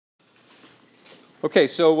Okay,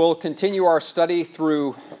 so we'll continue our study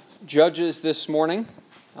through Judges this morning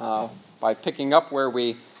by picking up where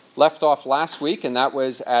we left off last week, and that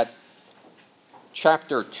was at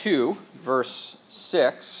chapter 2, verse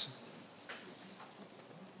 6.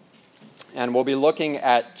 And we'll be looking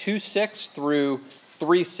at 2:6 through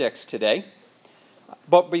 3:6 today.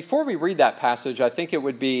 But before we read that passage, I think it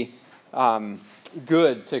would be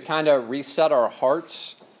good to kind of reset our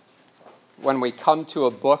hearts when we come to a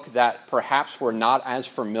book that perhaps we're not as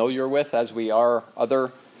familiar with as we are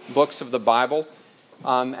other books of the Bible,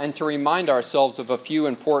 and to remind ourselves of a few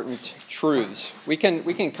important truths. We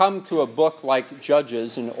can come to a book like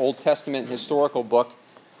Judges, an Old Testament historical book,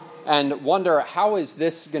 and wonder, how is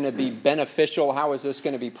this going to be beneficial? How is this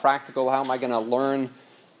going to be practical? How am I going to learn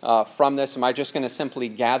from this? Am I just going to simply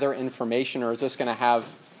gather information, or is this going to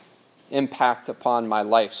have impact upon my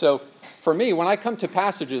life? So for me, when I come to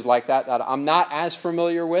passages like that I'm not as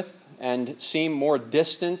familiar with and seem more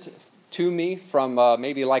distant to me from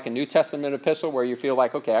maybe like a New Testament epistle where you feel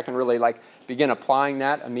like, okay, I can really begin applying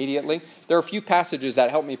that immediately. There are a few passages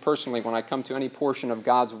that help me personally when I come to any portion of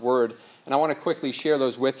God's Word, and I want to quickly share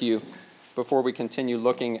those with you before we continue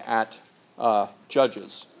looking at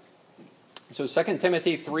Judges. So 2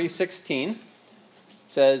 Timothy 3:16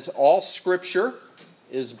 says, all Scripture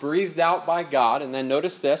is breathed out by God, and then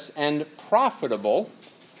notice this, and profitable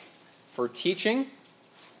for teaching,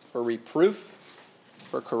 for reproof,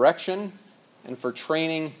 for correction, and for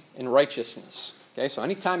training in righteousness. Okay, so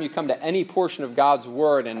anytime you come to any portion of God's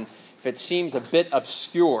Word, and if it seems a bit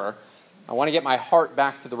obscure, I want to get my heart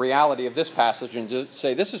back to the reality of this passage and just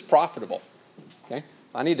say, this is profitable. Okay,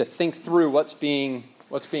 I need to think through what's being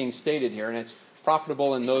stated here, and it's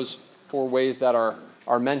profitable in those four ways that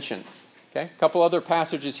are mentioned. Okay, a couple other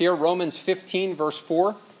passages here. Romans 15, verse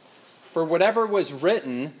 4. For whatever was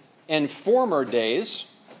written in former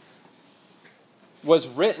days was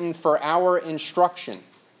written for our instruction,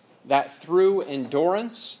 that through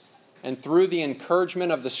endurance and through the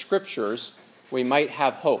encouragement of the Scriptures we might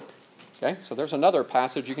have hope. Okay, so there's another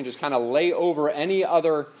passage. You can just kind of lay over any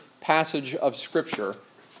other passage of Scripture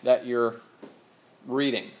that you're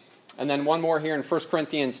reading. And then one more here in 1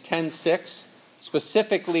 Corinthians 10:6.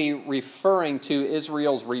 Specifically referring to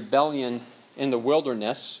Israel's rebellion in the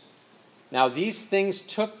wilderness. Now, these things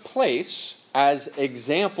took place as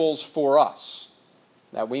examples for us,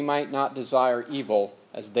 that we might not desire evil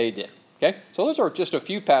as they did. Okay? So those are just a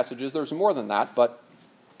few passages. There's more than that, but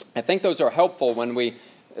I think those are helpful when we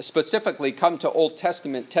specifically come to Old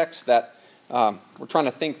Testament texts that we're trying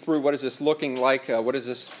to think through, what is this looking like? What does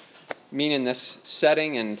this mean in this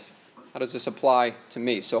setting? And how does this apply to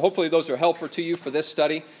me? So hopefully those are helpful to you for this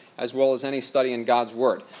study, as well as any study in God's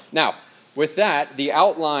Word. Now, with that, the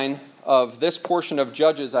outline of this portion of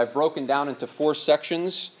Judges I've broken down into 4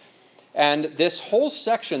 sections. And this whole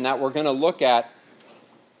section that we're going to look at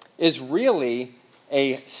is really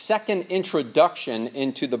a second introduction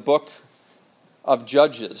into the book of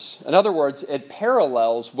Judges. In other words, it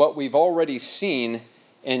parallels what we've already seen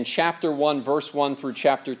in chapter 1, verse 1 through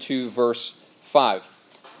chapter 2, verse 5.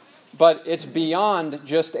 But it's beyond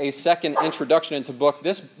just a second introduction into the book.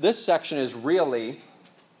 This section is really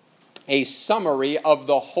a summary of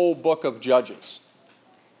the whole book of Judges.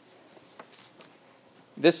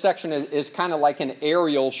 This section is kind of like an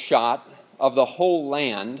aerial shot of the whole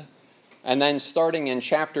land. And then starting in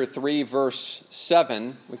chapter 3, verse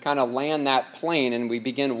 7, we kind of land that plane and we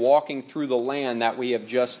begin walking through the land that we have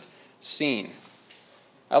just seen.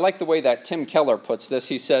 I like the way that Tim Keller puts this.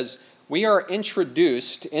 He says, we are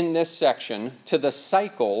introduced in this section to the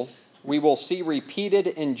cycle we will see repeated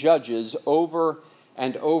in Judges over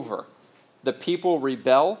and over. The people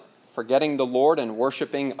rebel, forgetting the Lord and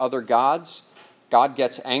worshiping other gods. God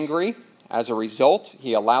gets angry. As a result,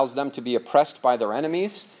 he allows them to be oppressed by their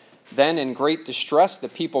enemies. Then, in great distress, the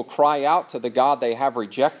people cry out to the God they have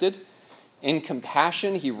rejected. In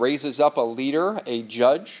compassion, he raises up a leader, a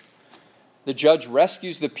judge. The judge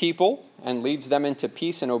rescues the people and leads them into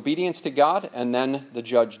peace and obedience to God, and then the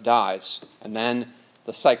judge dies, and then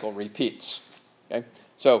the cycle repeats. Okay?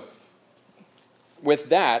 So, with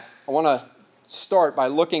that, I want to start by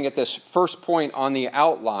looking at this first point on the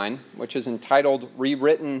outline, which is entitled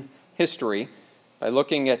Rewritten History, by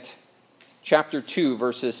looking at chapter 2,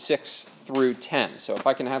 verses 6 through 10. So if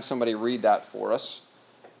I can have somebody read that for us.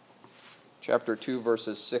 Chapter 2,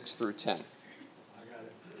 verses 6 through 10.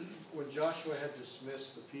 When Joshua had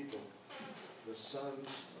dismissed the people, the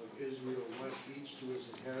sons of Israel went each to his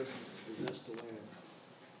inheritance to possess the land.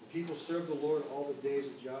 The people served the Lord all the days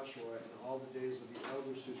of Joshua and all the days of the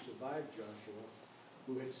elders who survived Joshua,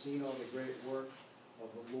 who had seen all the great work of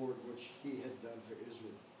the Lord which he had done for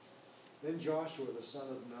Israel. Then Joshua the son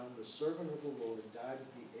of Nun, the servant of the Lord, died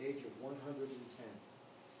at the age of 110,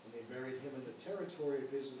 and they buried him in the territory of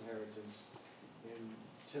his inheritance in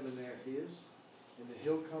Timnath-Heres, in the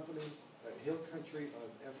hill country of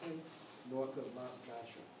Ephraim, north of Mount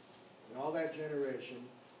Gashur. And all that generation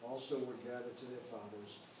also were gathered to their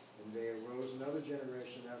fathers, and there arose another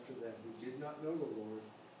generation after them who did not know the Lord,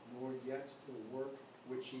 nor yet the work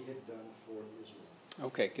which he had done for Israel.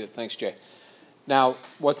 Okay, good. Thanks, Jay. Now,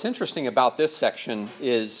 what's interesting about this section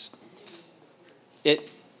is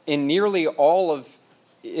in nearly all of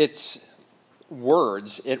its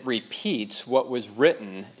words, it repeats what was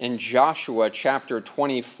written in Joshua chapter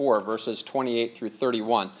 24, verses 28 through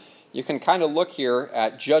 31. You can kind of look here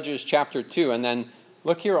at Judges chapter 2, and then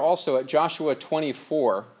look here also at Joshua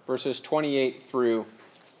 24, verses 28 through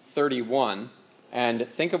 31, and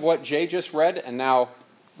think of what Jay just read, and now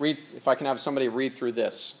read, if I can have somebody read through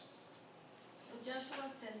this. So Joshua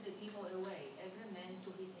sent the people away, every man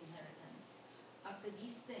to his inheritance. After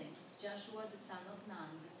these things, Joshua the son of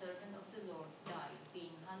Nun, the servant of the Lord, died,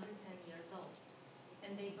 being 110 years old.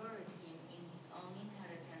 And they buried him in his own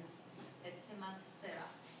inheritance at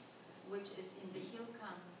Timnath-Serah, which is in the hill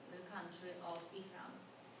country of Ephraim,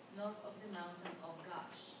 north of the mountain of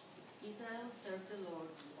Gash. Israel served the Lord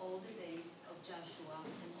all the days of Joshua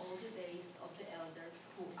and all the days of the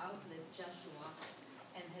elders who outlived Joshua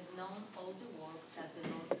and had known all the work that the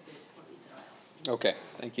Lord did for Israel. Okay,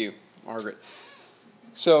 thank you, Margaret.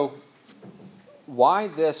 So, why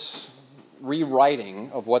this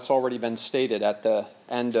rewriting of what's already been stated at the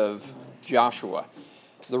end of Joshua?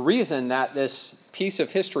 The reason that this piece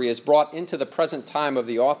of history is brought into the present time of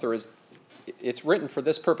the author is it's written for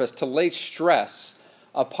this purpose, to lay stress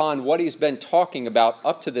upon what he's been talking about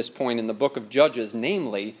up to this point in the book of Judges,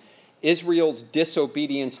 namely Israel's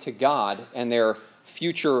disobedience to God and their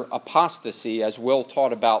future apostasy, as Will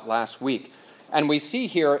taught about last week. And we see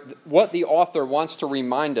here what the author wants to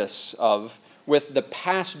remind us of with the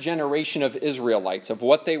past generation of Israelites, of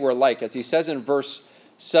what they were like. As he says in verse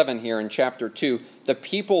 7 here in chapter 2, the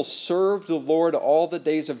people served the Lord all the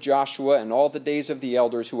days of Joshua and all the days of the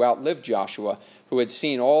elders who outlived Joshua, who had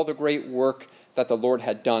seen all the great work that the Lord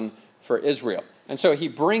had done for Israel. And so he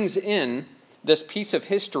brings in this piece of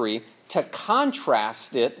history to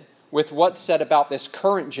contrast it with what's said about this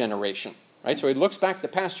current generation. Right? So he looks back at the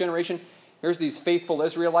past generation, here's these faithful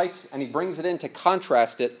Israelites, and he brings it in to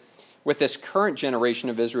contrast it with this current generation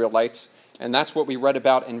of Israelites. And that's what we read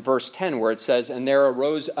about in verse 10, where it says, "And there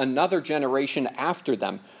arose another generation after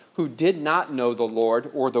them who did not know the Lord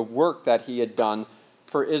or the work that he had done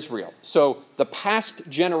for Israel." So the past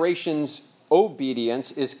generation's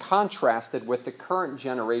obedience is contrasted with the current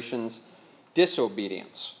generation's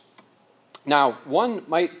disobedience. Now, one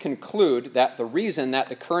might conclude that the reason that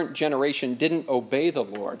the current generation didn't obey the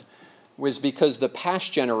Lord was because the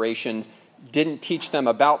past generation didn't teach them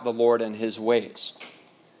about the Lord and his ways.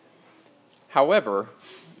 However,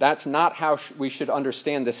 that's not how we should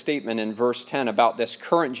understand the statement in verse 10 about this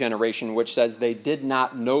current generation, which says they did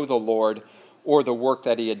not know the Lord or the work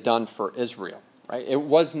that he had done for Israel. Right? It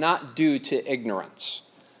was not due to ignorance.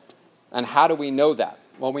 And how do we know that?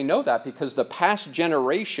 Well, we know that because the past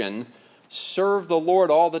generation served the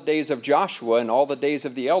Lord all the days of Joshua and all the days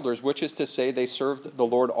of the elders, which is to say they served the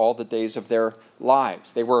Lord all the days of their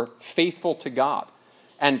lives. They were faithful to God.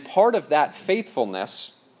 And part of that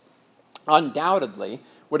faithfulness, undoubtedly,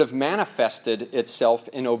 would have manifested itself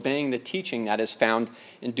in obeying the teaching that is found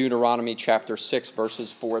in Deuteronomy chapter 6,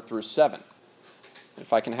 verses 4 through 7.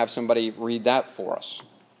 If I can have somebody read that for us.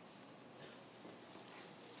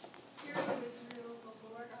 Hear, O Israel, the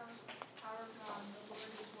Lord our God, the Lord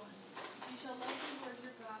is one. You shall love the Lord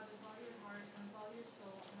your God with all your heart, and with all your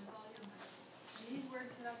soul, and with all your might. And these words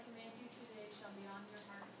that I command you today shall be on your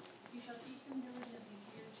heart. You shall teach them diligently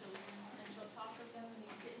to your children, and shall talk of them when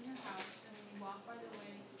you sit in your house, and when you walk by the way,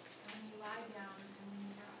 and when you lie down, and when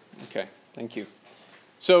you rise. Okay, thank you.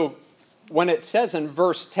 So, when it says in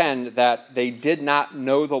verse 10 that they did not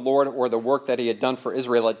know the Lord or the work that he had done for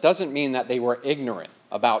Israel, it doesn't mean that they were ignorant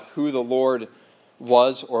about who the Lord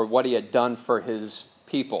was or what he had done for his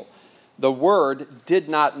people. The word "did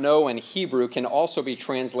not know" in Hebrew can also be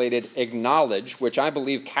translated "acknowledge," which I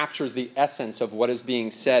believe captures the essence of what is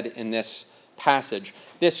being said in this passage.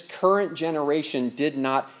 This current generation did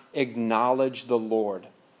not acknowledge the Lord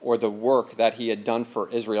or the work that he had done for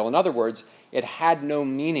Israel. In other words, it had no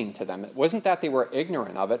meaning to them. It wasn't that they were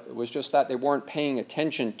ignorant of it. It was just that they weren't paying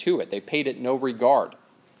attention to it. They paid it no regard.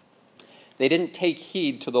 They didn't take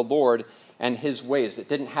heed to the Lord and his ways. It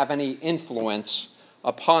didn't have any influence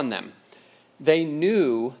upon them. They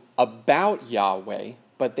knew about Yahweh,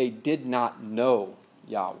 but they did not know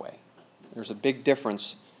Yahweh. There's a big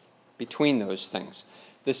difference between those things.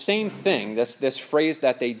 The same thing, this phrase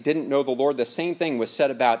that they didn't know the Lord, the same thing was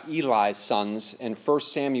said about Eli's sons in 1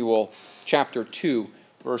 Samuel chapter 2,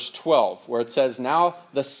 verse 12, where it says, "Now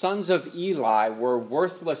the sons of Eli were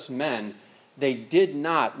worthless men. They did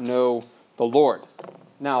not know the Lord."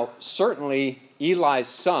 Now, certainly Eli's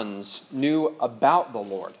sons knew about the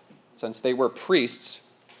Lord, since they were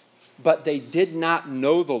priests, but they did not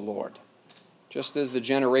know the Lord, just as the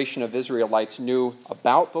generation of Israelites knew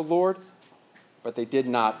about the Lord, but they did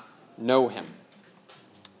not know him.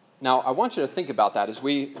 Now, I want you to think about that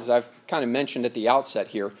as I've kind of mentioned at the outset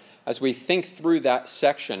here, as we think through that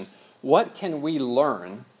section, what can we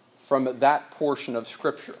learn from that portion of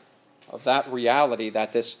Scripture, of that reality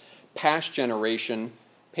that this past generation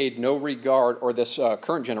paid no regard, or this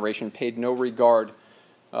current generation paid no regard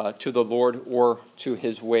to the Lord or to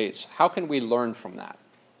his ways? How can we learn from that?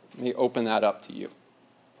 Let me open that up to you.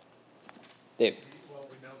 Dave. Well,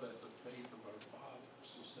 we know that the faith of our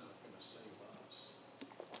fathers is not going to save us.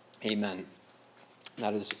 Amen.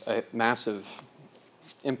 That is a massive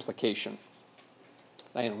implication.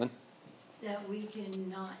 Diane. That we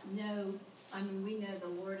cannot know, we know the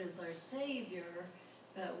Lord is our Savior,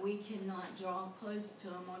 but we cannot draw close to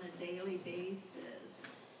him on a daily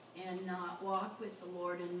basis and not walk with the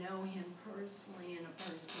Lord and know him personally in a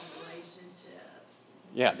personal relationship.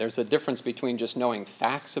 Yeah, there's a difference between just knowing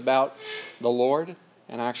facts about the Lord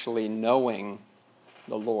and actually knowing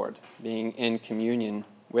the Lord, being in communion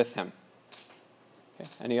with him. Okay.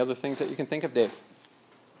 Any other things that you can think of, Dave?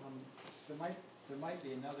 There might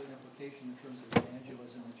be another implication in terms of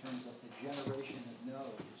evangelism, in terms of the generation that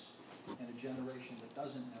knows and a generation that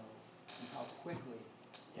doesn't know, and how quickly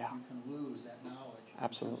you can lose that knowledge.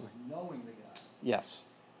 Absolutely. In terms of knowing the God. Yes.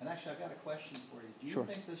 And actually, I've got a question for you. Do you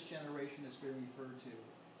think this generation that's being referred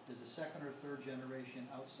to is the second or third generation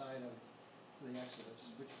outside of the Exodus?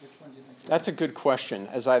 Which one do you think? That's a good question.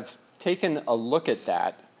 As I've taken a look at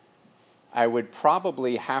that, I would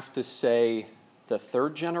probably have to say the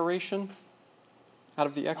third generation out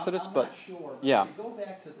of the Exodus, I'm but not sure. But yeah. if you go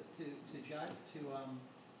back to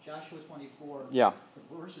Joshua 24, Yeah.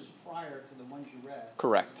 the verses prior to the ones you read.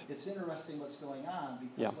 Correct. It's interesting what's going on,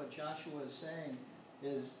 because what Joshua is saying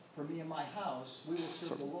is, for me and my house, we will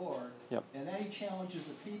serve the Lord. Yep. And then he challenges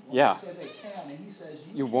the people. Yeah. He said they can, and he says,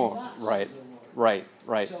 You cannot won't. serve Right. the Lord.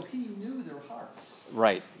 Right. So he knew their hearts.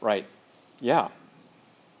 Right. Yeah.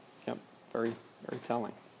 Yep. Very, very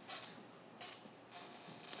telling.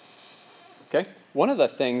 Okay. One of the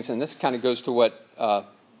things, and this kind of goes to what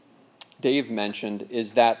Dave mentioned,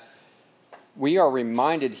 is that we are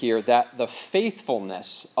reminded here that the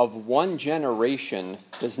faithfulness of one generation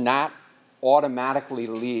does not automatically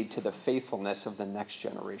lead to the faithfulness of the next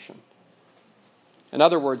generation. In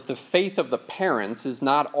other words, the faith of the parents is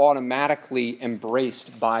not automatically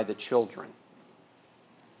embraced by the children.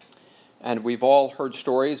 And we've all heard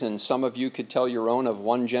stories, and some of you could tell your own, of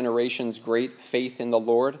one generation's great faith in the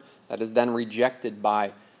Lord that is then rejected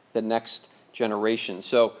by the next generation.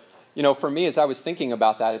 So, for me, as I was thinking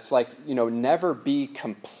about that, it's like, never be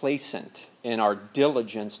complacent in our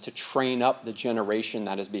diligence to train up the generation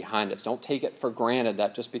that is behind us. Don't take it for granted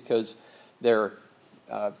that just because they're,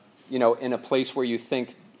 in a place where you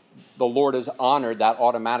think the Lord is honored, that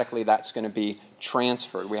automatically that's going to be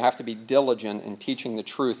transferred. We have to be diligent in teaching the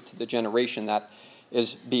truth to the generation that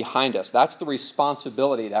is behind us. That's the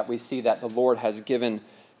responsibility that we see that the Lord has given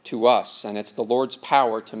to us, and it's the Lord's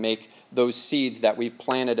power to make those seeds that we've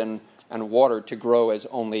planted and watered to grow as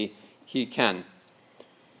only he can.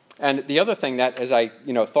 And the other thing that, as I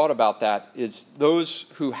thought about that, is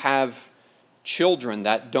those who have children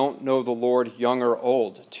that don't know the Lord, young or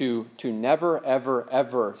old, to never, ever,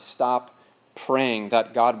 ever stop praying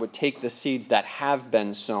that God would take the seeds that have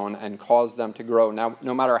been sown and cause them to grow, now,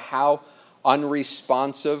 no matter how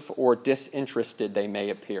unresponsive or disinterested they may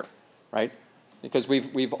appear, right? Because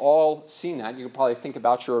we've all seen that. You can probably think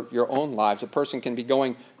about your own lives. A person can be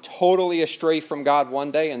going totally astray from God one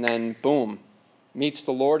day, and then boom, meets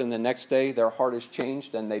the Lord, and the next day their heart is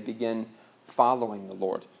changed and they begin following the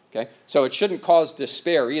Lord. Okay? So it shouldn't cause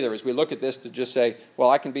despair either as we look at this to just say, well,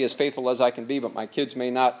 I can be as faithful as I can be, but my kids may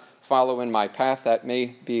not follow in my path. That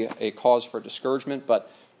may be a cause for discouragement,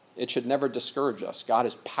 but it should never discourage us. God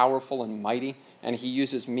is powerful and mighty, and he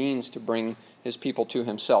uses means to bring his people to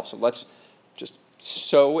himself. So let's just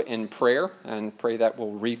sow in prayer and pray that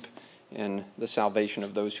we'll reap in the salvation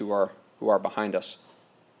of those who are behind us.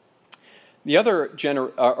 The other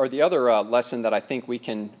lesson that I think we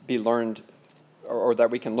can be learned, or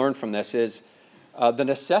that we can learn from this, is the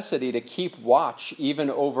necessity to keep watch even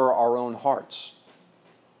over our own hearts.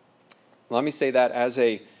 Let me say that as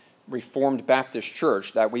a Reformed Baptist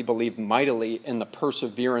Church that we believe mightily in the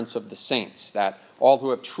perseverance of the saints, that all who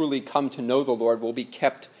have truly come to know the Lord will be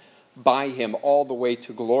kept by him all the way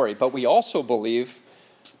to glory. But we also believe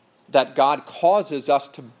that God causes us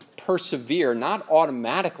to persevere, not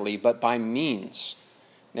automatically, but by means,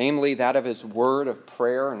 namely that of his word, of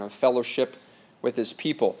prayer, and of fellowship with his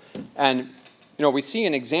people. And, we see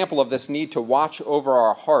an example of this need to watch over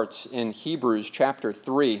our hearts in Hebrews chapter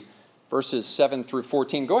 3, verses 7 through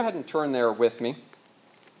 14. Go ahead and turn there with me.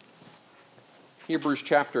 Hebrews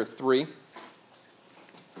chapter 3.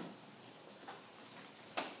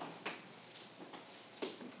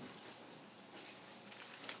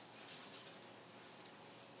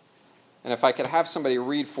 And if I could have somebody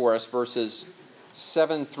read for us verses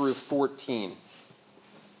 7 through 14.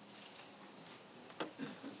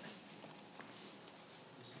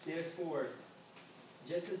 Therefore,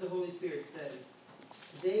 just as the Holy Spirit says,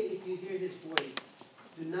 today if you hear his voice,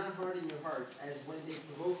 do not harden your heart as when they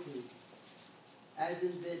provoked you, as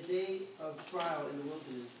in the day of trial in the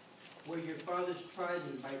wilderness, where your fathers tried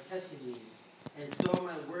me by testing me, and saw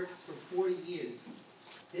my works for 40 years.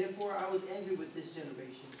 Therefore I was angry with this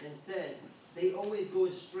generation, and said, they always go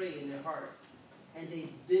astray in their heart, and they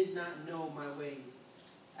did not know my ways.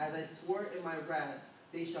 As I swore in my wrath,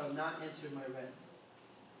 they shall not enter my rest.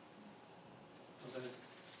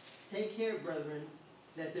 Take care, brethren,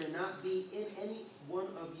 that there not be in any one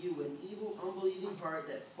of you an evil, unbelieving heart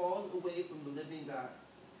that falls away from the living God.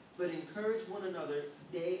 But encourage one another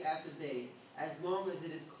day after day, as long as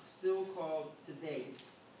it is still called today,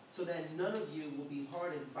 so that none of you will be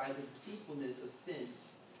hardened by the deceitfulness of sin.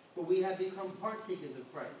 For we have become partakers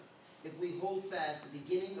of Christ, if we hold fast the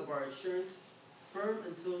beginning of our assurance firm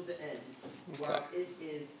until the end, while it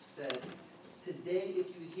is said, today if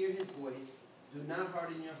you hear his voice, do not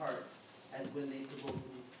harden your hearts as when they provoke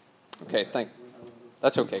you. Okay,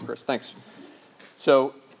 that's okay, Chris. Thanks.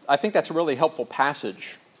 So I think that's a really helpful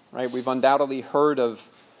passage, right? We've undoubtedly heard of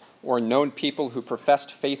or known people who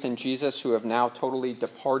professed faith in Jesus who have now totally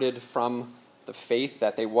departed from the faith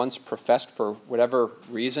that they once professed for whatever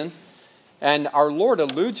reason. And our Lord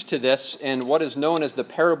alludes to this in what is known as the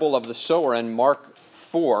parable of the sower in Mark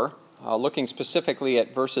 4, looking specifically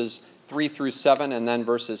at verses 3 through 7 and then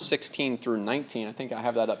verses 16 through 19. I think I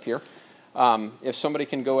have that up here. If somebody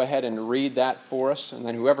can go ahead and read that for us, and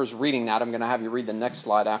then whoever's reading that, I'm going to have you read the next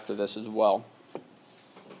slide after this as well.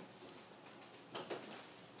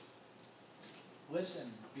 Listen,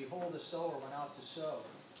 behold, the sower went out to sow.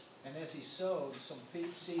 And as he sowed, some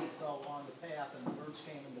seed fell along the path, and the birds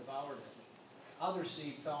came and devoured it. Other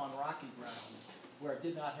seed fell on rocky ground, where it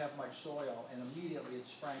did not have much soil, and immediately it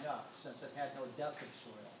sprang up, since it had no depth of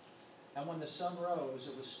soil. And when the sun rose,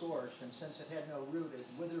 it was scorched, and since it had no root, it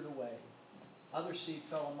withered away. Other seed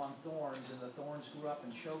fell among thorns, and the thorns grew up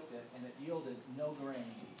and choked it, and it yielded no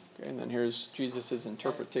grain. Okay, and then here's Jesus'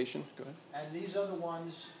 interpretation. Go ahead. And these are the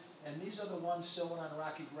ones sown on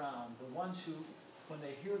rocky ground, the ones who, when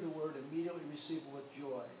they hear the word, immediately receive it with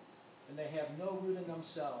joy. And they have no root in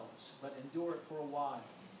themselves, but endure it for a while.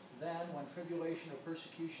 Then, when tribulation or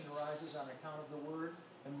persecution arises on account of the word,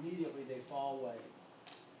 immediately they fall away.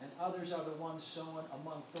 And others are the ones sown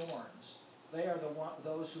among thorns. They are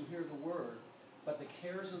those who hear the word, but the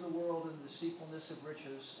cares of the world and the deceitfulness of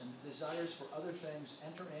riches and the desires for other things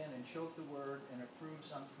enter in and choke the word, and it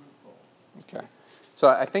proves unfruitful. Okay. So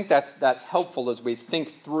I think that's helpful as we think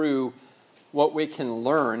through what we can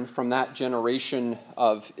learn from that generation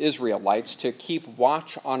of Israelites to keep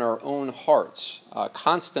watch on our own hearts,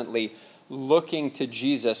 constantly looking to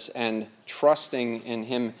Jesus and trusting in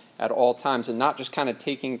him at all times, and not just kind of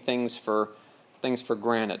taking things for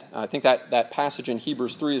granted. I think that passage in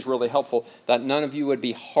Hebrews 3 is really helpful, that none of you would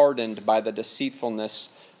be hardened by the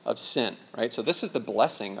deceitfulness of sin, right? So this is the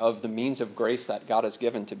blessing of the means of grace that God has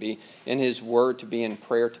given, to be in his word, to be in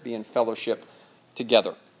prayer, to be in fellowship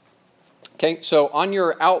together. Okay, so on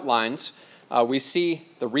your outlines, we see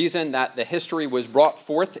the reason that the history was brought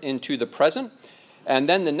forth into the present. And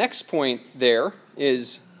then the next point there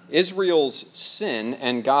is Israel's sin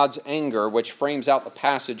and God's anger, which frames out the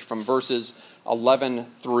passage from verses 11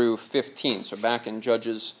 through 15. So back in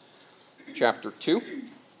Judges chapter 2.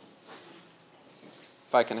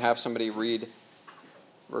 If I can have somebody read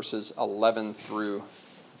verses 11 through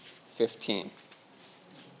 15.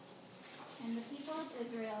 And the people of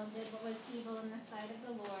Israel did what was evil in the sight of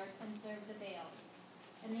the Lord, and served the Baals.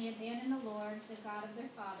 And they abandoned the Lord, the God of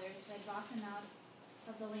their fathers, who had brought them out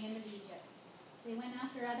of the land of Egypt. They went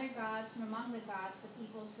after other gods from among the gods, the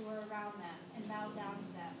peoples who were around them, and bowed down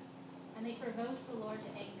to them. And they provoked the Lord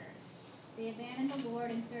to anger. They abandoned the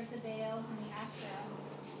Lord and served the Baals and the Asherah.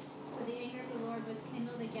 So the anger of the Lord was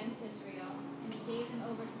kindled against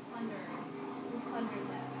to plunderers who plundered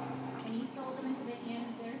them. And he sold them into the hand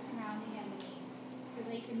of their surrounding enemies, for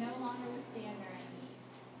they could no longer withstand their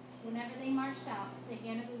enemies. Whenever they marched out, the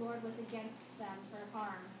hand of the Lord was against them for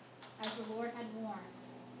harm, as the Lord had warned,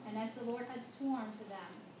 and as the Lord had sworn to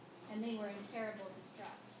them, and they were in terrible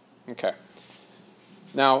distress. Okay.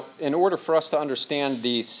 Now, in order for us to understand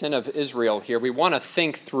the sin of Israel here, we want to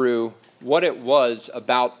think through what it was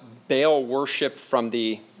about Baal worship from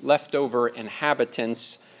the leftover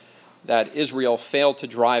inhabitants that Israel failed to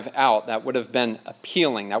drive out that would have been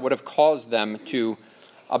appealing, that would have caused them to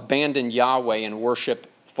abandon Yahweh and worship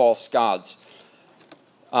false gods.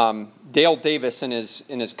 Dale Davis, in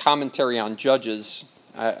his commentary on Judges,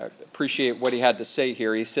 I appreciate what he had to say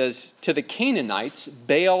here. He says, "To the Canaanites,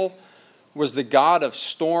 Baal was the god of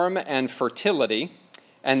storm and fertility,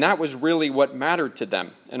 and that was really what mattered to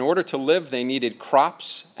them. In order to live, they needed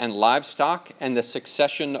crops and livestock and the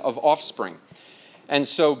succession of offspring. And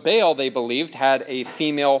so Baal, they believed, had a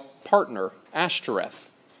female partner, Ashtoreth.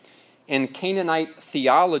 In Canaanite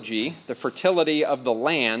theology, the fertility of the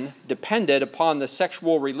land depended upon the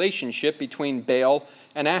sexual relationship between Baal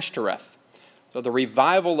and Ashtoreth. So the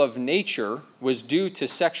revival of nature was due to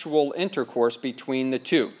sexual intercourse between the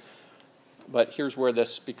two." But here's where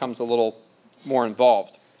this becomes a little more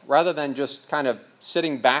involved. Rather than just kind of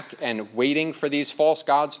sitting back and waiting for these false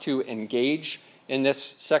gods to engage in this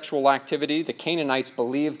sexual activity, the Canaanites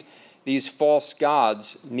believed these false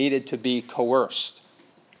gods needed to be coerced.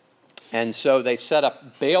 And so they set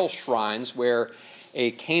up Baal shrines where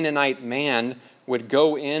a Canaanite man would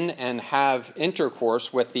go in and have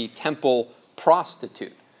intercourse with the temple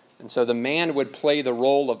prostitute. And so the man would play the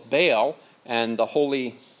role of Baal, and the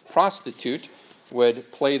holy prostitute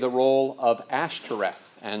would play the role of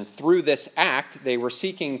Ashtoreth. And through this act, they were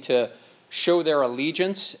seeking to show their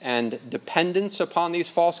allegiance and dependence upon these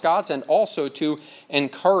false gods, and also to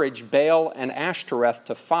encourage Baal and Ashtoreth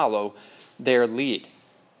to follow their lead.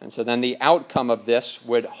 And so then the outcome of this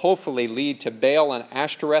would hopefully lead to Baal and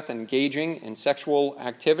Ashtoreth engaging in sexual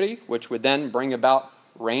activity, which would then bring about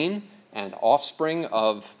rain and offspring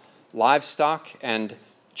of livestock and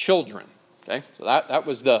children. Okay, so that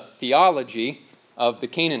was the theology of the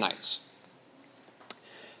Canaanites.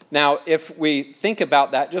 Now, if we think about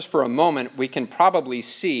that just for a moment, we can probably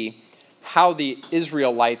see how the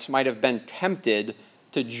Israelites might have been tempted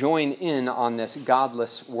to join in on this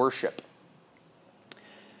godless worship.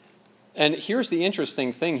 And here's the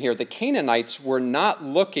interesting thing here. The Canaanites were not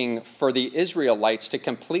looking for the Israelites to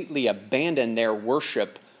completely abandon their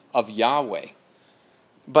worship of Yahweh,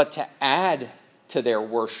 but to add to their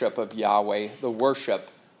worship of Yahweh the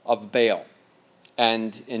worship of Baal.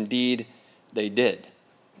 And indeed, they did.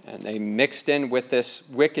 And they mixed in with this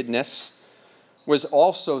wickedness was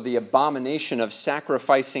also the abomination of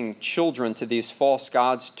sacrificing children to these false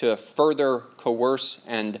gods to further coerce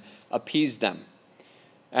and appease them.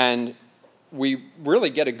 And we really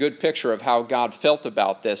get a good picture of how God felt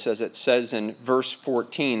about this, as it says in verse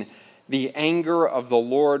 14, "The anger of the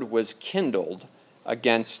Lord was kindled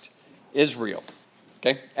against Israel."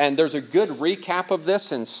 Okay? And there's a good recap of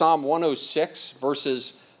this in Psalm 106,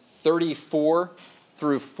 verses 34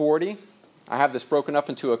 through 40. I have this broken up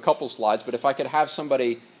into a couple slides, but if I could have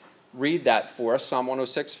somebody read that for us, Psalm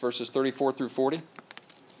 106, verses 34 through 40.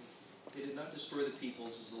 "They did not destroy the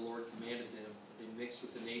peoples as the Lord commanded them. They mixed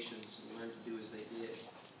with the nations and learned to do as they did.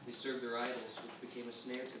 They served their idols, which became a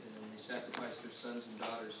snare to them, and they sacrificed their sons and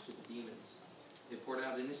daughters to the demons. They poured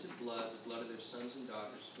out innocent blood, the blood of their sons and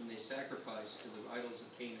daughters, whom they sacrificed to the idols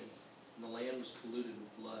of Canaan, and the land was polluted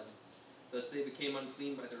with blood. Thus they became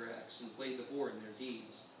unclean by their acts, and played the whore in their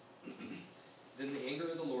deeds. Then the anger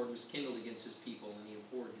of the Lord was kindled against his people, and he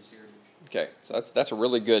abhorred his heritage." Okay, so that's a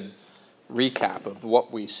really good recap of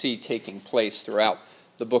what we see taking place throughout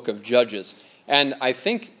the book of Judges. And I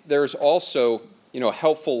think there's also,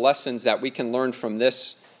 helpful lessons that we can learn from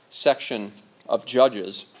this section of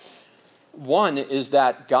Judges. One is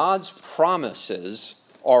that God's promises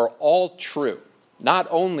are all true. Not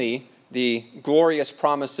only the glorious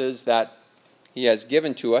promises that he has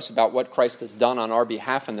given to us about what Christ has done on our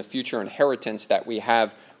behalf and the future inheritance that we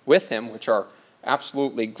have with him, which are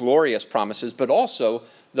absolutely glorious promises, but also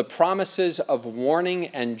the promises of warning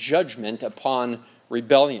and judgment upon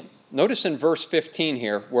rebellion. Notice in verse 15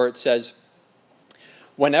 here where it says,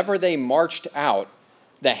 "Whenever they marched out,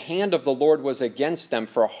 the hand of the Lord was against them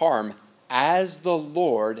for harm, as the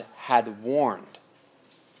Lord had warned,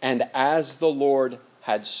 and as the Lord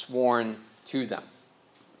had sworn to them."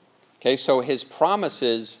 Okay, so his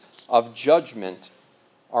promises of judgment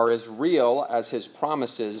are as real as his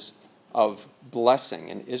promises of blessing,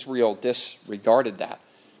 and Israel disregarded that.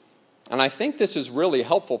 And I think this is really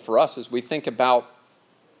helpful for us as we think about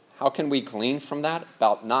how can we glean from that,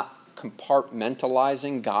 about not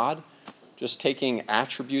compartmentalizing God, just taking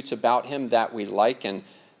attributes about him that we like and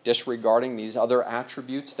disregarding these other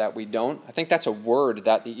attributes that we don't. I think that's a word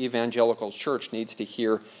that the evangelical church needs to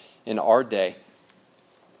hear in our day.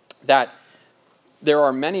 That there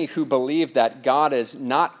are many who believe that God is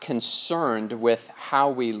not concerned with how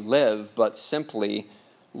we live, but simply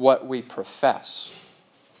what we profess.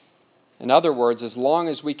 In other words, as long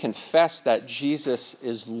as we confess that Jesus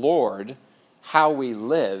is Lord, how we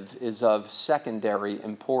live is of secondary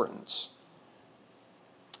importance.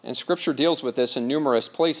 And Scripture deals with this in numerous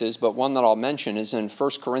places, but one that I'll mention is in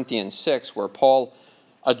 1 Corinthians 6, where Paul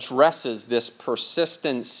addresses this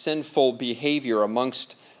persistent sinful behavior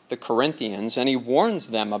amongst the Corinthians, and he warns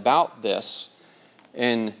them about this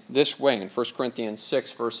in this way, in 1 Corinthians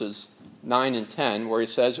 6, verses 9 and 10, where he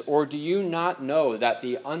says, "Or do you not know that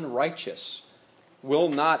the unrighteous will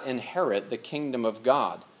not inherit the kingdom of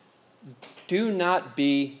God? Do not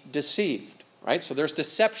be deceived." Right? So there's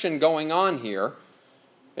deception going on here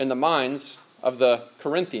in the minds of the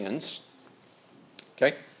Corinthians.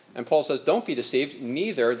 Okay? And Paul says, don't be deceived.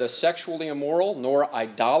 Neither the sexually immoral, nor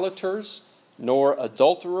idolaters, nor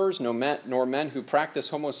adulterers, nor men who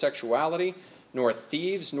practice homosexuality, nor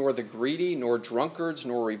thieves, nor the greedy, nor drunkards,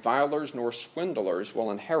 nor revilers, nor swindlers will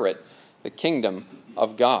inherit the kingdom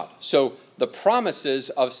of God. So the promises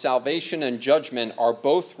of salvation and judgment are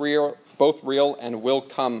both real and will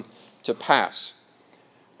come to pass.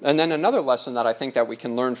 And then another lesson that I think that we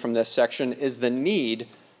can learn from this section is the need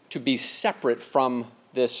to be separate from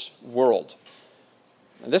this world.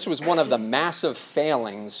 And this was one of the massive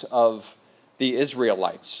failings of the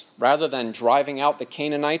Israelites. Rather than driving out the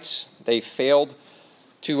Canaanites, they failed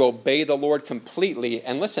to obey the Lord completely.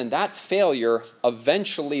 And listen, that failure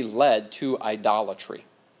eventually led to idolatry.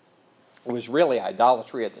 It was really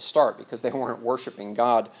idolatry at the start because they weren't worshiping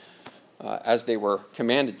God as they were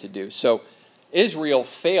commanded to do. So Israel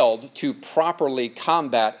failed to properly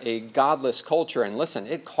combat a godless culture. And listen,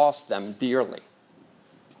 it cost them dearly.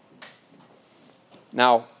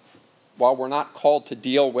 Now, while we're not called to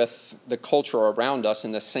deal with the culture around us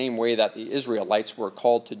in the same way that the Israelites were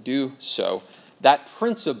called to do so, that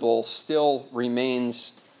principle still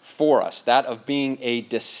remains for us, that of being a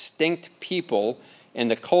distinct people in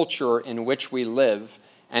the culture in which we live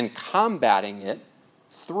and combating it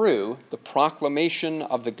through the proclamation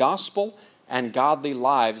of the gospel and godly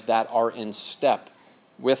lives that are in step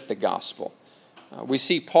with the gospel. We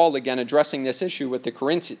see Paul again addressing this issue with the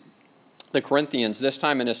Corinthians, this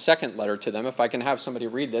time in his second letter to them. If I can have somebody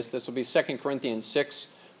read this will be 2 Corinthians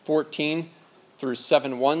 6:14 through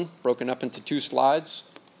 7:1, broken up into two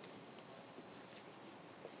slides.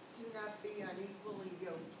 Do not be unequally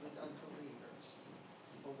yoked with unbelievers,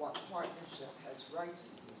 or what partnership has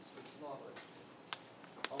righteousness with lawlessness,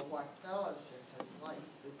 or what fellowship has light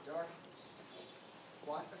with darkness,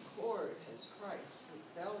 what accord has Christ with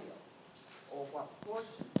Belial, or what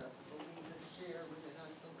portion does a believer share with an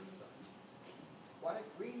unbeliever? What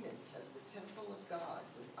agreement has the temple of God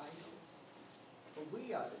with idols? For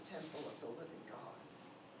we are the temple of the living God.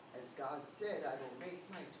 As God said, I will make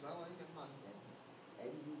my dwelling among them,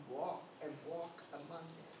 and you walk among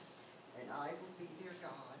them, and I will be their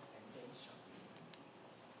God, and they shall be mine.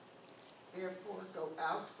 Therefore go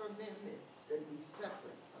out from their midst, and be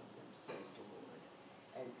separate from them, says the Lord,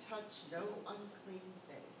 and touch no unclean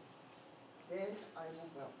thing. Then I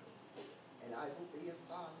will welcome you, and I will be a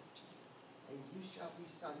father to you, and you shall be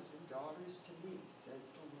sons and daughters to me,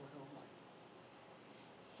 says the Lord Almighty.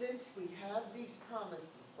 Since we have these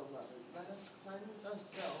promises, beloved, let us cleanse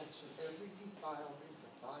ourselves from every defilement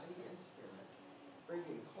of body and spirit,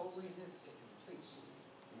 bringing holiness to completion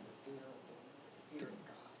in the fear of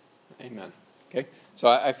God. Amen. Okay, so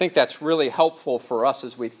I think that's really helpful for us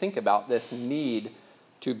as we think about this need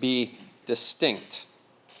to be distinct.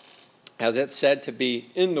 As it said, to be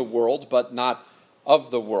in the world, but not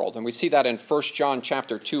of the world. And we see that in 1 John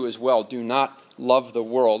chapter 2 as well. Do not love the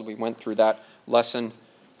world. We went through that lesson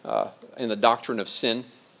in the doctrine of sin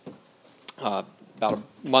about a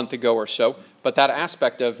month ago or so. But that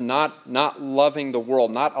aspect of not loving the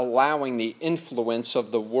world, not allowing the influence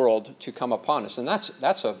of the world to come upon us. And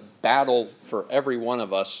that's a battle for every one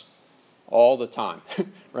of us all the time,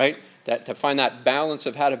 right? That to find that balance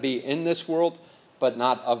of how to be in this world, but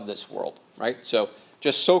not of this world, right? So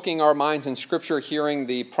just soaking our minds in Scripture, hearing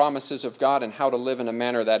the promises of God and how to live in a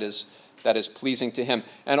manner that is pleasing to Him.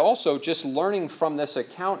 And also just learning from this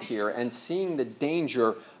account here and seeing the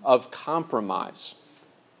danger of compromise,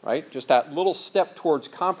 right? Just that little step towards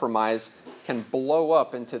compromise can blow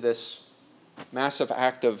up into this massive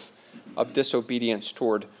act of of disobedience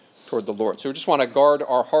toward the Lord. So we just want to guard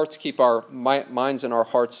our hearts, keep our minds and our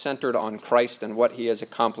hearts centered on Christ and what he has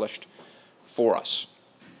accomplished for us.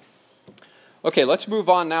 Okay, let's move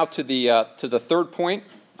on now to the third point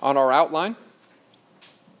on our outline.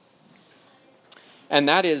 And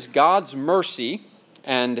that is God's mercy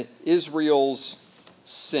and Israel's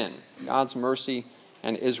sin. God's mercy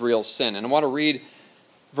and Israel's sin. And I want to read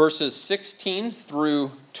verses 16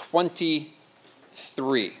 through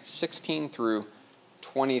 23. 16 through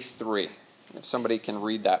 23. If somebody can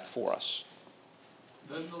read that for us.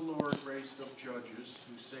 Then the Lord raised up judges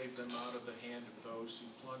who saved them out of the hand of those who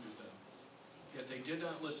plundered them. Yet they did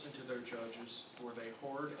not listen to their judges, for they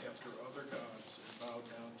whored after other gods and bowed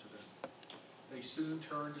down to them. They soon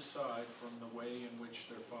turned aside from the way in which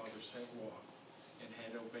their fathers had walked, and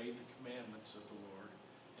had obeyed the commandments of the Lord,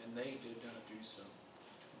 and they did not do so.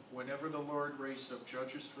 Whenever the Lord raised up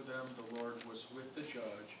judges for them, the Lord was with the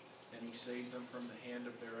judge, and he saved them from the hand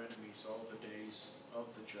of their enemies all the days of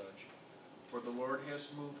the judge. For the Lord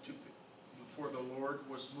was moved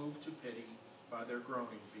to pity by their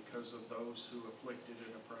groaning, because of those who afflicted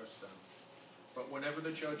and oppressed them. But whenever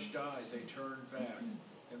the judge died, they turned back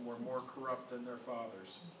and were more corrupt than their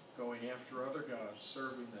fathers, going after other gods,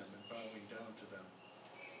 serving them and bowing down to them.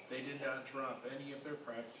 They did not drop any of their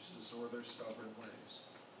practices or their stubborn ways.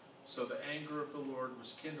 So the anger of the Lord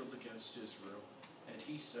was kindled against Israel, and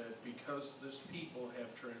he said, because this people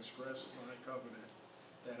have transgressed my covenant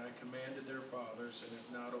that I commanded their fathers, and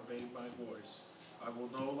have not obeyed my voice, I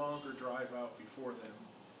will no longer drive out before them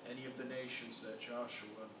any of the nations that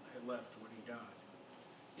Joshua had left when he died,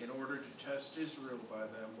 in order to test Israel by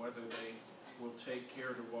them whether they will take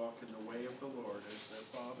care to walk in the way of the Lord as their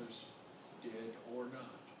fathers did or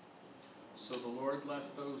not. So the Lord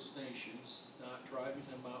left those nations, not driving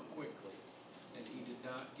them out quickly, and he did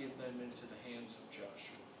not give them into the hands of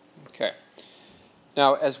Joshua. Okay.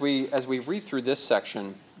 Now, as we read through this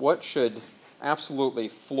section, what should absolutely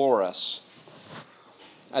floor us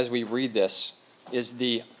as we read this is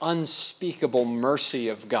the unspeakable mercy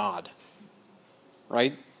of God.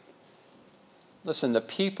 Right? Listen, the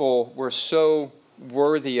people were so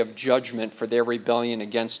worthy of judgment for their rebellion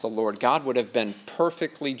against the Lord. God would have been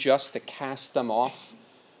perfectly just to cast them off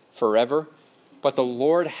forever, but the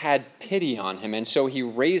Lord had pity on him, and so he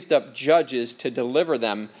raised up judges to deliver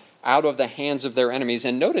them out of the hands of their enemies.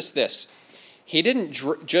 And notice this, he didn't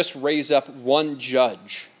just raise up one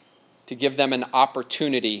judge to give them an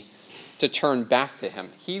opportunity to turn back to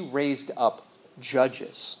him. He raised up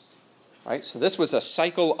judges. Right? So this was a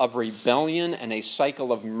cycle of rebellion and a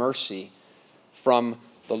cycle of mercy from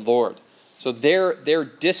the Lord. So their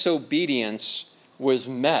disobedience was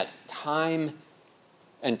met time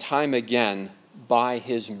and time again by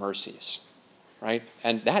his mercies. Right?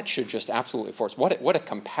 And that should just absolutely force. What a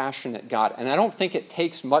compassionate God. And I don't think it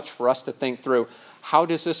takes much for us to think through, how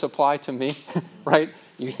does this apply to me? Right?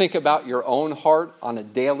 You think about your own heart on a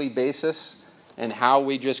daily basis and how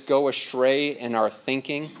we just go astray in our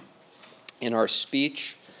thinking, in our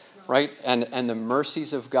speech, right? And the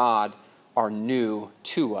mercies of God are new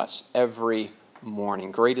to us every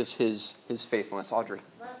morning. Great is his faithfulness. Audrey.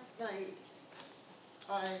 Last night,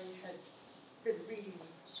 I had been reading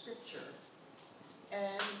scripture,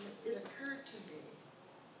 and it occurred to me,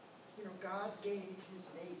 God gave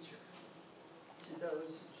his nature to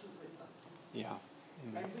those who truly love him. Yeah.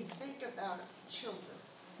 And we think about children.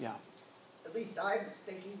 Yeah. At least I was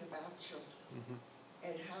thinking about children. Mm-hmm.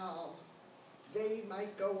 And how they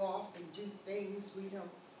might go off and do things we don't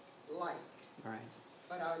like. Right.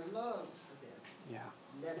 But our love for them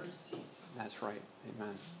never ceases. That's right.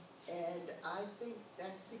 Amen. And I think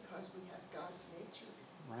that's because we have God's nature.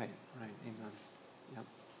 Right. Amen. Yep.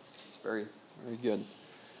 It's very, very good.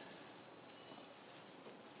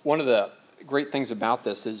 One of the great things about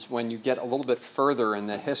this is when you get a little bit further in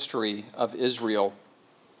the history of Israel,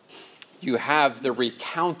 you have the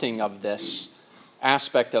recounting of this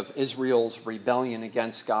aspect of Israel's rebellion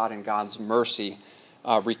against God and God's mercy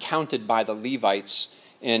recounted by the Levites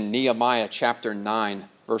in Nehemiah chapter 9,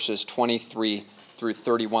 verses 23 through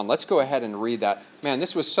 31. Let's go ahead and read that. Man,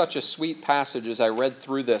 this was such a sweet passage as I read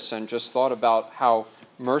through this and just thought about how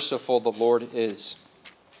merciful the Lord is.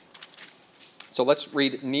 So let's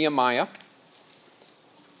read Nehemiah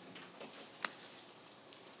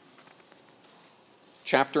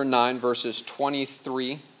chapter 9, verses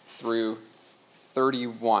 23 through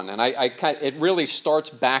 31. And it really starts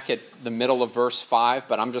back at the middle of verse 5,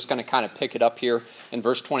 but I'm just going to kind of pick it up here in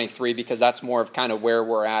verse 23 because that's more of kind of where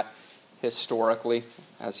we're at historically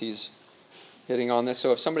as he's hitting on this.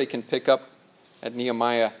 So if somebody can pick up at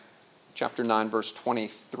Nehemiah chapter 9, verse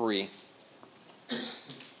 23.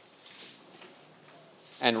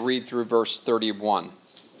 and read through verse 31.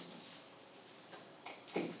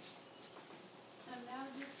 And thou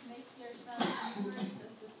didst make their sons numerous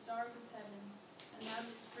as the stars of heaven, and thou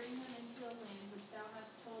didst bring them into the land which thou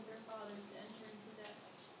hast told their fathers to enter and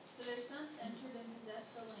possess. So their sons entered and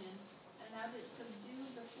possessed the land, and thou didst subdue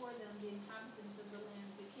before them the inhabitants of the land,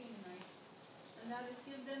 the Canaanites. And thou didst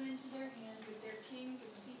give them into their hand with their kings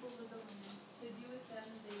and the peoples of the land, to do with them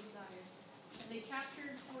as they desired. And they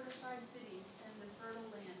captured fortified cities and the fertile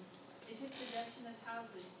land. They took possession of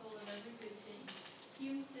houses full of every good thing,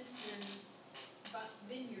 hewn cisterns,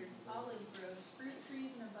 vineyards, olive groves, fruit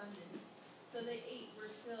trees in abundance. So they ate,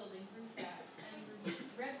 were filled, and grew fat, and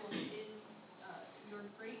reveled in your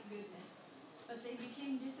great goodness. But they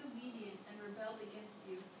became disobedient and rebelled against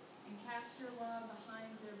you, and cast your law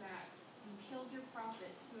behind their backs, and killed your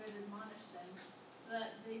prophets who had admonished them, so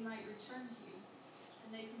that they might return to you.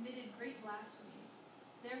 And they committed great blasphemies.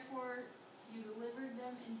 Therefore you delivered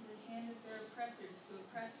them into the hand of their oppressors who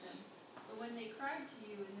oppressed them. But when they cried to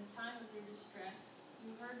you in the time of their distress,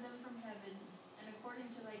 you heard them from heaven, and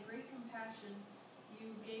according to thy great compassion,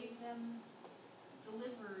 you gave them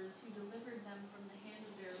deliverers who delivered them from the hand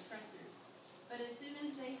of their oppressors. But as soon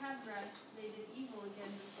as they had rest, they did evil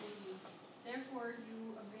again before you. Therefore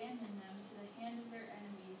you abandoned them to the hand of their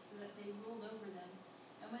enemies, so that they ruled over them.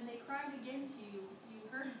 And when they cried again to you, you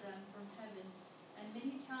heard them from heaven, and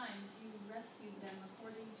many times you rescued them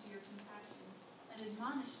according to your compassion, and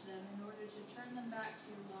admonished them in order to turn them back to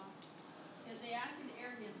your law. Yet they acted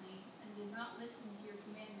arrogantly, and did not listen to your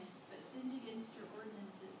commandments, but sinned against your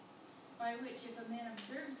ordinances, by which if a man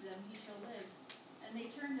observes them, he shall live. And they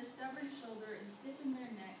turned a stubborn shoulder, and stiffened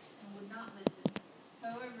their neck, and would not listen.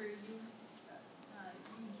 However, you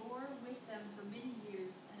bore with them for many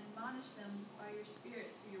years, and admonished them by your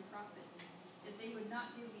Spirit through your prophets, that they would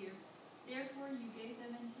not give ear. Therefore you gave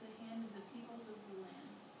them into the hand of the peoples of the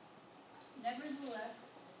lands.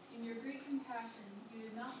 Nevertheless, in your great compassion, you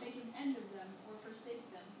did not make an end of them or forsake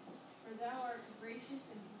them, for thou art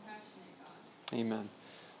gracious and compassionate, God. Amen.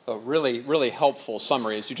 A really, really helpful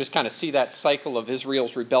summary as you just kind of see that cycle of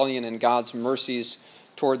Israel's rebellion and God's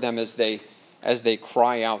mercies toward them as they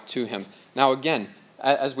cry out to him. Now again,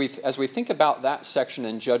 as we think about that section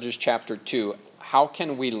in Judges chapter 2, how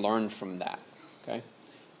can we learn from that? Okay?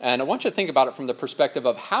 And I want you to think about it from the perspective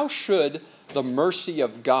of how should the mercy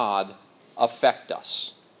of God affect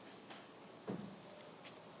us?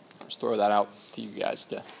 Just throw that out to you guys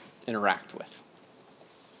to interact with.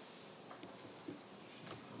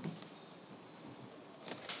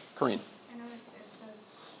 Corinne. I know it says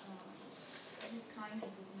his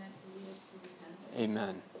kindness is meant to lead us to repentance.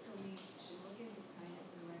 Amen. So we should look at his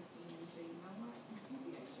kindness and mercy and say, you know what,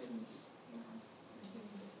 maybe I shouldn't,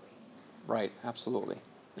 continue this way. Right, absolutely.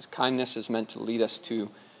 His kindness is meant to lead us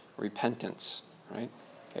to repentance, right?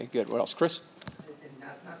 Okay, good. What else? Chris? And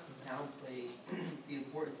not to downplay the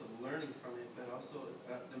importance of learning from it, but also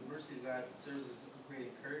the mercy of God serves as a great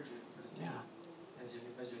encouragement for the student as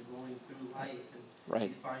you're going through life and you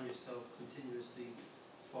find yourself continuously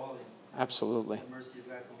falling. Absolutely. The mercy of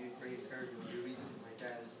God can be a great encouragement when you read something like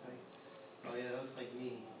that. It's like, oh yeah, that looks like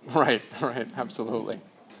me. Right. Absolutely.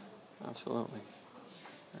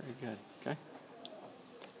 Very good. Okay.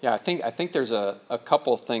 Yeah, I think there's a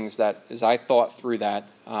couple of things that, as I thought through that,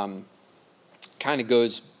 kind of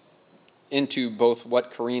goes into both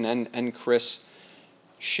what Corinne and Chris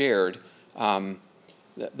shared.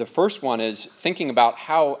 The first one is thinking about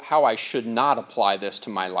how I should not apply this to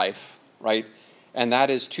my life, right? And that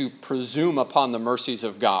is to presume upon the mercies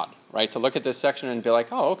of God, right? To look at this section and be like,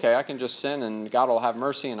 oh, okay, I can just sin and God will have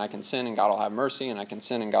mercy, and I can sin and God will have mercy, and I can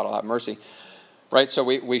sin and God will have mercy, right? So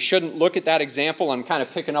we shouldn't look at that example. I'm kind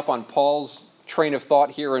of picking up on Paul's train of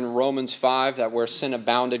thought here in Romans 5, that where sin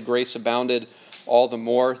abounded, grace abounded all the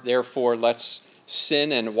more. Therefore, let's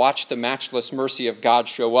sin and watch the matchless mercy of God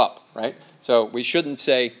show up, right? So we shouldn't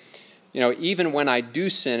say, even when I do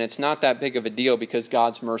sin, it's not that big of a deal because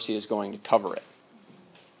God's mercy is going to cover it.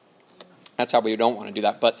 That's how we don't want to do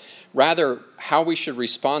that. But rather, how we should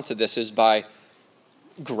respond to this is by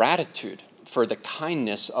gratitude for the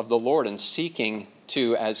kindness of the Lord and seeking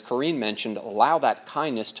to, as Corinne mentioned, allow that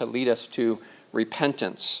kindness to lead us to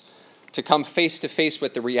repentance, to come face to face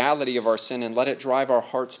with the reality of our sin and let it drive our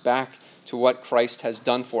hearts back to what Christ has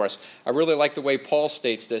done for us. I really like the way Paul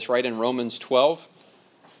states this, right, in Romans 12,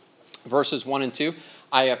 verses 1 and 2.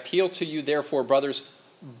 I appeal to you, therefore, brothers,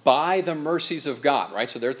 by the mercies of God, right?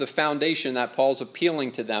 So there's the foundation that Paul's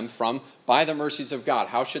appealing to them from, by the mercies of God.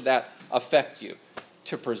 How should that affect you?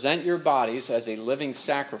 To present your bodies as a living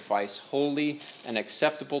sacrifice, holy and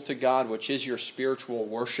acceptable to God, which is your spiritual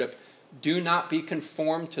worship. Do not be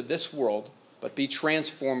conformed to this world, but be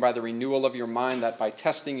transformed by the renewal of your mind, that by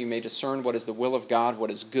testing you may discern what is the will of God,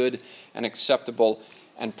 what is good and acceptable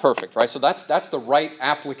and perfect. Right? So that's the right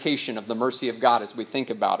application of the mercy of God as we think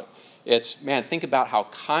about it. It's, man, think about how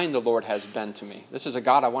kind the Lord has been to me. This is a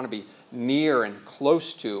God I want to be near and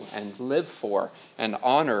close to and live for and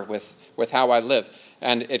honor with how I live.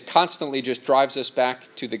 And it constantly just drives us back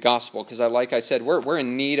to the gospel because, like I said, we're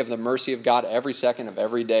in need of the mercy of God every second of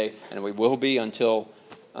every day, and we will be until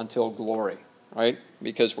glory, right?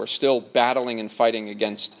 Because we're still battling and fighting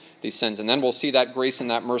against these sins. And then we'll see that grace and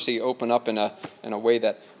that mercy open up in a way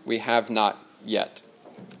that we have not yet.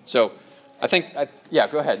 So I think, yeah,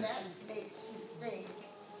 go ahead. That makes you think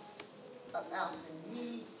about the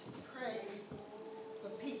need to pray for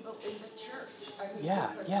people in the church. I mean,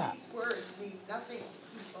 because these words mean nothing to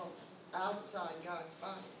people outside God's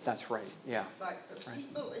body. That's right, yeah. But the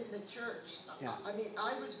people in the church, Yeah. I mean,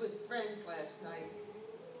 I was with friends last night.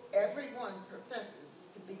 Everyone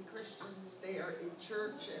professes to be Christians. They are in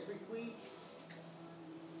church every week.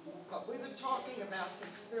 But we were talking about some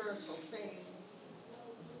spiritual things.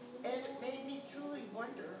 And it made me truly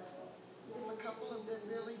wonder if a couple of them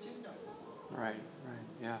really do know. Right,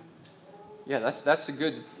 yeah. Yeah, that's a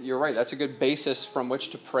good, you're right, that's a good basis from which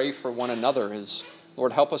to pray for one another is,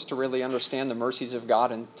 Lord, help us to really understand the mercies of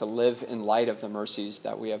God and to live in light of the mercies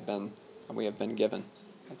that we have been given.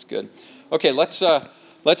 That's good. Okay, let's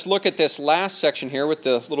look at this last section here with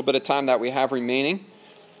the little bit of time that we have remaining.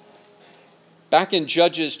 Back in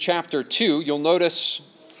Judges chapter 2, you'll notice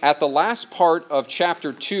at the last part of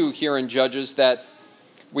chapter 2 here in Judges that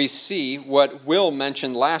we see what Will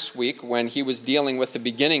mentioned last week when he was dealing with the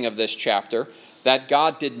beginning of this chapter, that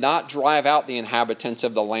God did not drive out the inhabitants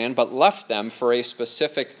of the land, but left them for a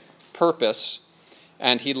specific purpose.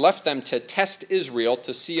 And he left them to test Israel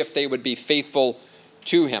to see if they would be faithful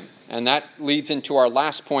to him. And that leads into our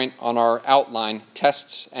last point on our outline,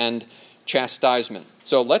 tests and chastisement.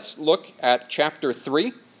 So let's look at chapter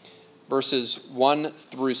 3, verses 1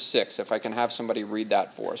 through 6. If I can have somebody read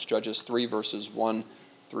that for us. Judges 3, verses 1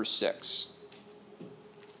 through 6.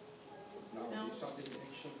 Now these are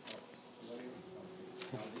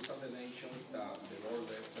the nations that the Lord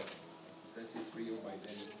left test Israel by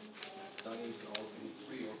them. That is all in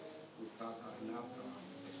Israel who had enough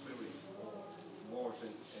experience of wars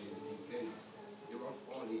in Canaan. It was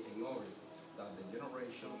only in order that the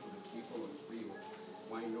generations of the people of Israel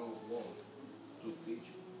might know war, to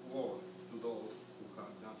teach war to those who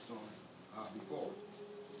had not known before.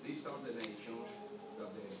 These are the nations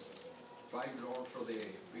that the 5 lords of the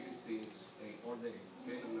Philistines, or the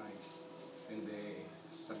Canaanites, and the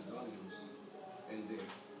Sidonians, and the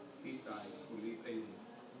Hittites who live in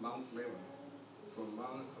Mount Lebanon, from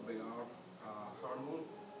Mount Hermon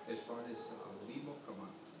as far as Lebo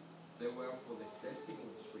Hamath. They were for the testing of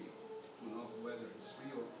Israel, to know whether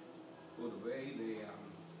Israel would obey the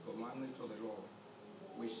commandments of the Lord,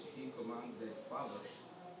 which he commanded their fathers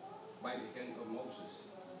by the hand of Moses,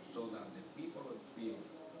 so that the people of Israel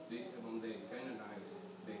did among the Canaanites,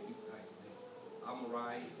 the Hittites, the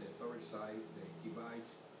Amorites, the Perizzites, the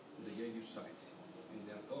Hivites, the Jebusites, and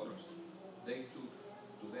their daughters. They took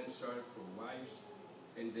to them serve for wives,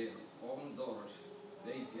 and their own daughters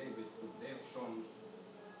they gave it to their sons,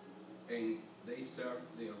 and they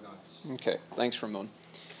served their gods. Okay, thanks, Ramon.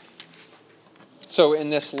 So in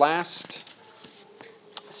this last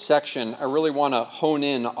section, I really want to hone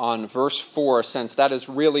in on verse 4, since that is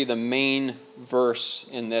really the main verse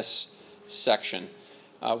in this section.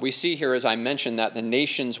 We see here, as I mentioned, that the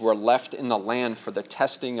nations were left in the land for the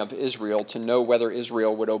testing of Israel to know whether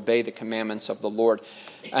Israel would obey the commandments of the Lord.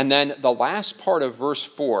 And then the last part of verse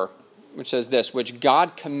 4, which says this, which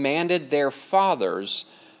God commanded their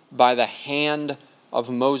fathers by the hand of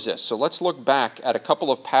Moses. So let's look back at a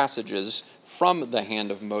couple of passages from the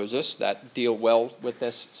hand of Moses that deal well with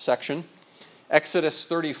this section. Exodus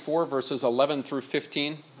 34, verses 11 through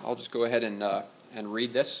 15. I'll just go ahead and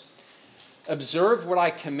read this. Observe what I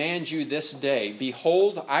command you this day.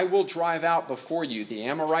 Behold, I will drive out before you the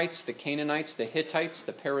Amorites, the Canaanites, the Hittites,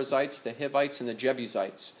 the Perizzites, the Hivites, and the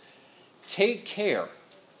Jebusites. Take care,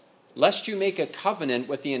 lest you make a covenant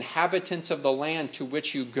with the inhabitants of the land to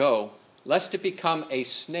which you go, lest it become a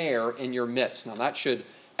snare in your midst. Now that should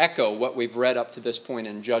echo what we've read up to this point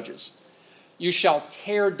in Judges. You shall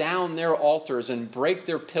tear down their altars and break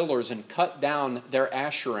their pillars and cut down their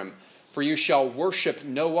Asherim, for you shall worship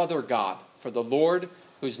no other God. For the Lord,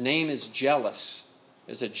 whose name is jealous,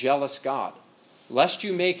 is a jealous God. Lest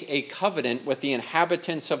you make a covenant with the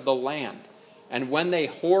inhabitants of the land, and when they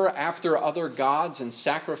whore after other gods and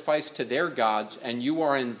sacrifice to their gods, and you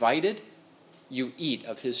are invited, you eat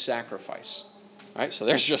of his sacrifice. All right, so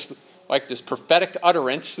there's just like this prophetic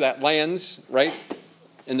utterance that lands right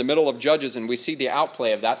in the middle of Judges, and we see the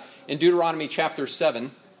outplay of that. In Deuteronomy chapter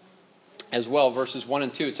 7 as well, verses 1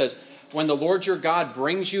 and 2, it says, when the Lord your God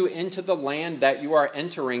brings you into the land that you are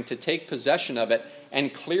entering to take possession of it,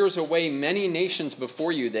 and clears away many nations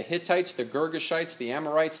before you, the Hittites, the Girgashites, the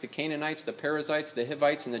Amorites, the Canaanites, the Perizzites, the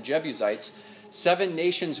Hivites, and the Jebusites, 7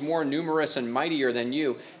 nations more numerous and mightier than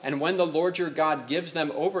you, and when the Lord your God gives them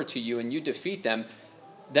over to you and you defeat them,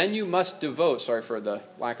 then you must devote, sorry for the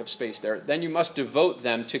lack of space there, then you must devote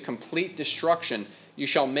them to complete destruction. You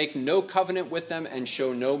shall make no covenant with them and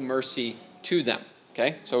show no mercy to them.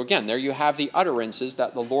 Okay, so again, there you have the utterances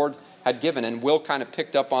that the Lord had given, and Will kind of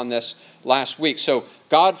picked up on this last week. So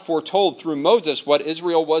God foretold through Moses what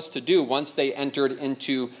Israel was to do once they entered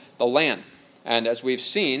into the land. And as we've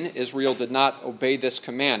seen, Israel did not obey this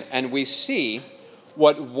command. And we see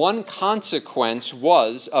what one consequence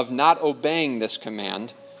was of not obeying this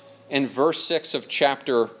command in verse 6 of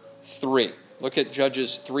chapter 3. Look at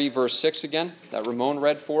Judges 3, verse 6 again, that Ramon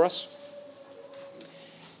read for us.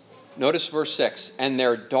 Notice verse 6. And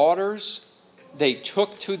their daughters they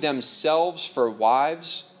took to themselves for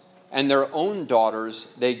wives, and their own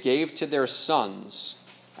daughters they gave to their sons,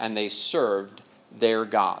 and they served their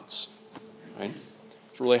gods. Right?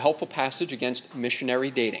 It's a really helpful passage against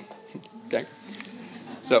missionary dating. Okay?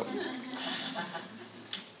 So,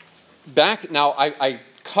 back now, I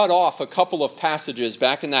cut off a couple of passages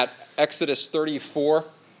back in that Exodus 34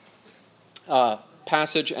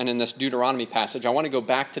 passage and in this Deuteronomy passage. I want to go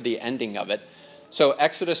back to the ending of it. So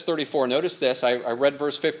Exodus 34, notice this. I read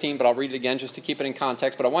verse 15, but I'll read it again just to keep it in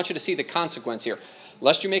context. But I want you to see the consequence here.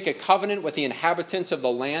 Lest you make a covenant with the inhabitants of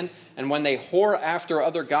the land, and when they whore after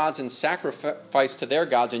other gods and sacrifice to their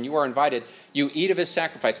gods, and you are invited, you eat of his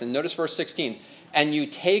sacrifice. And notice verse 16. And you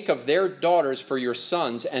take of their daughters for your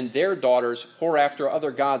sons, and their daughters whore after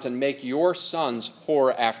other gods, and make your sons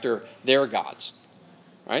whore after their gods.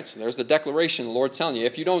 Right? So there's the declaration, the Lord telling you,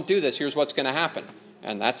 if you don't do this, here's what's going to happen.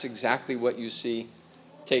 And that's exactly what you see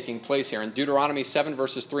taking place here. In Deuteronomy 7,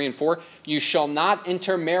 verses 3 and 4, you shall not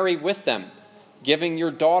intermarry with them, giving your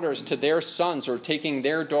daughters to their sons or taking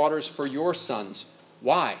their daughters for your sons.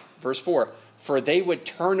 Why? Verse 4, for they would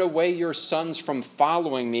turn away your sons from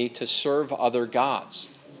following me to serve other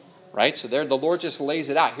gods. Right? So there the Lord just lays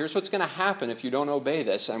it out. Here's what's going to happen if you don't obey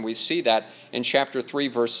this. And we see that in chapter 3,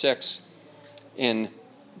 verse 6 in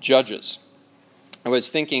Judges. I was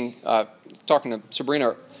thinking, talking to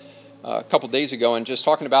Sabrina a couple days ago, and just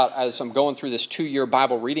talking about, as I'm going through this 2-year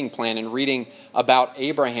Bible reading plan and reading about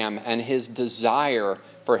Abraham and his desire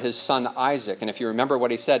for his son Isaac. And if you remember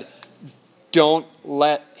what he said, don't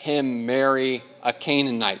let him marry a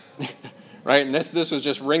Canaanite. Right? And this was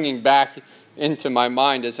just ringing back into my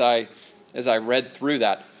mind as I read through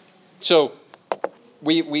that. So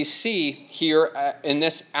we see here in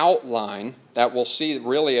this outline that we'll see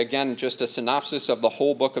really, again, just a synopsis of the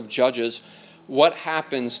whole book of Judges, what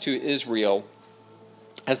happens to Israel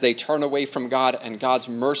as they turn away from God and God's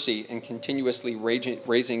mercy and continuously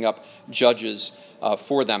raising up judges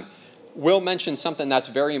for them. Will mention something that's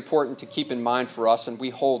very important to keep in mind for us, and we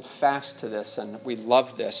hold fast to this, and we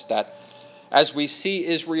love this, that as we see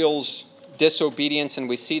Israel's disobedience and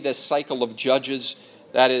we see this cycle of judges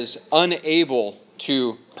that is unable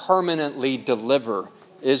to permanently deliver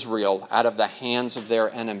Israel out of the hands of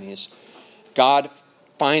their enemies, God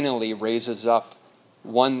finally raises up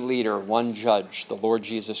one leader, one judge, the Lord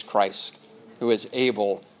Jesus Christ, who is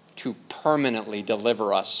able to permanently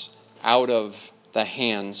deliver us out of the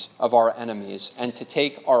hands of our enemies and to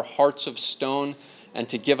take our hearts of stone and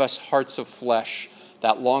to give us hearts of flesh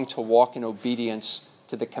that long to walk in obedience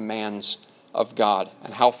to the commands of God.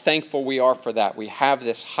 And how thankful we are for that. We have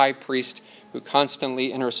this high priest who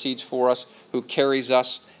constantly intercedes for us, who carries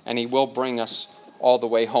us, and he will bring us all the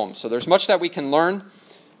way home. So there's much that we can learn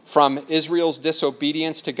from Israel's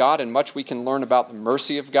disobedience to God, and much we can learn about the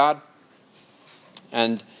mercy of God.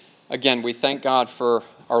 And again, we thank God for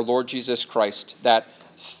our Lord Jesus Christ, that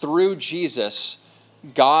through Jesus,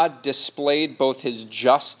 God displayed both his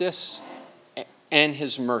justice and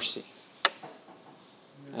his mercy.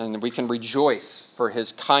 And we can rejoice for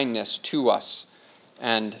his kindness to us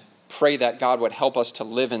and pray that God would help us to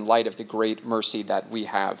live in light of the great mercy that we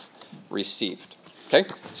have received. Okay,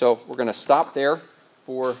 so we're going to stop there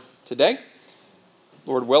for today.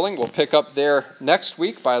 Lord willing, we'll pick up there next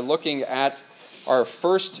week by looking at our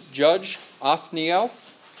first judge, Othniel,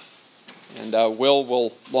 and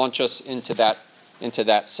will launch us into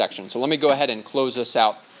that section. So let me go ahead and close us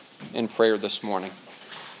out in prayer this morning.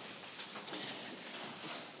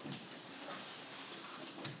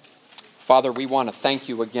 Father, we want to thank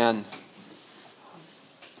you again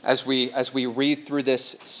as we read through this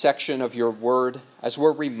section of your word, as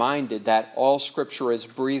we're reminded that all Scripture is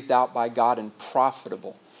breathed out by God and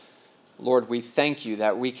profitable, Lord, we thank you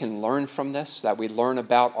that we can learn from this, that we learn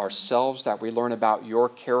about ourselves, that we learn about your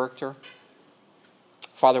character.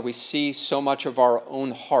 Father, we see so much of our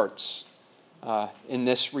own hearts in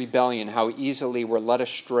this rebellion, how easily we're led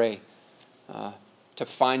astray to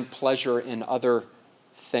find pleasure in other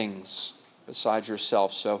things besides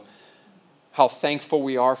yourself. So how thankful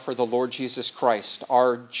we are for the Lord Jesus Christ,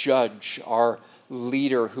 our judge, our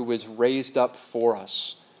leader who was raised up for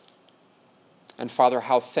us. And Father,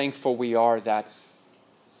 how thankful we are that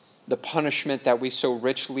the punishment that we so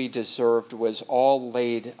richly deserved was all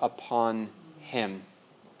laid upon him,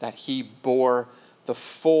 that he bore the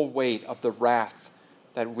full weight of the wrath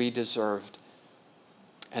that we deserved,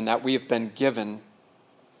 and that we have been given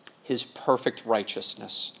his perfect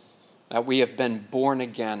righteousness, that we have been born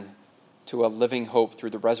again to a living hope through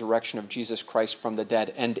the resurrection of Jesus Christ from the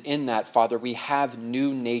dead. And in that, Father, we have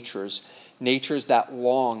new natures that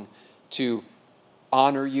long to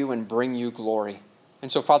honor you and bring you glory. And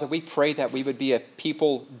so, Father, we pray that we would be a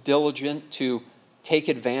people diligent to take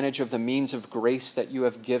advantage of the means of grace that you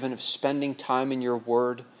have given, of spending time in your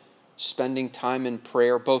word, spending time in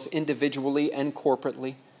prayer, both individually and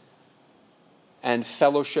corporately, and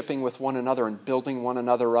fellowshipping with one another and building one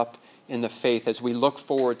another up in the faith as we look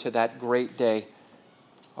forward to that great day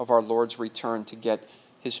of our Lord's return to get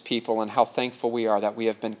his people, and how thankful we are that we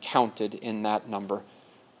have been counted in that number.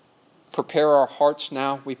 Prepare our hearts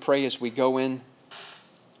now, we pray, as we go in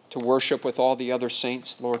to worship with all the other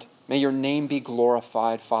saints, Lord. May your name be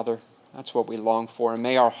glorified, Father. That's what we long for. And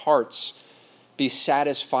may our hearts be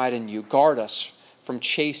satisfied in you. Guard us from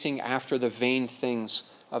chasing after the vain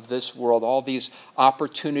things of this world, all these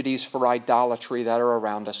opportunities for idolatry that are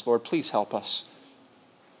around us. Lord, please help us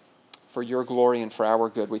for your glory and for our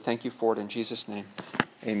good. We thank you for it in Jesus' name.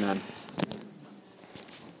 Amen.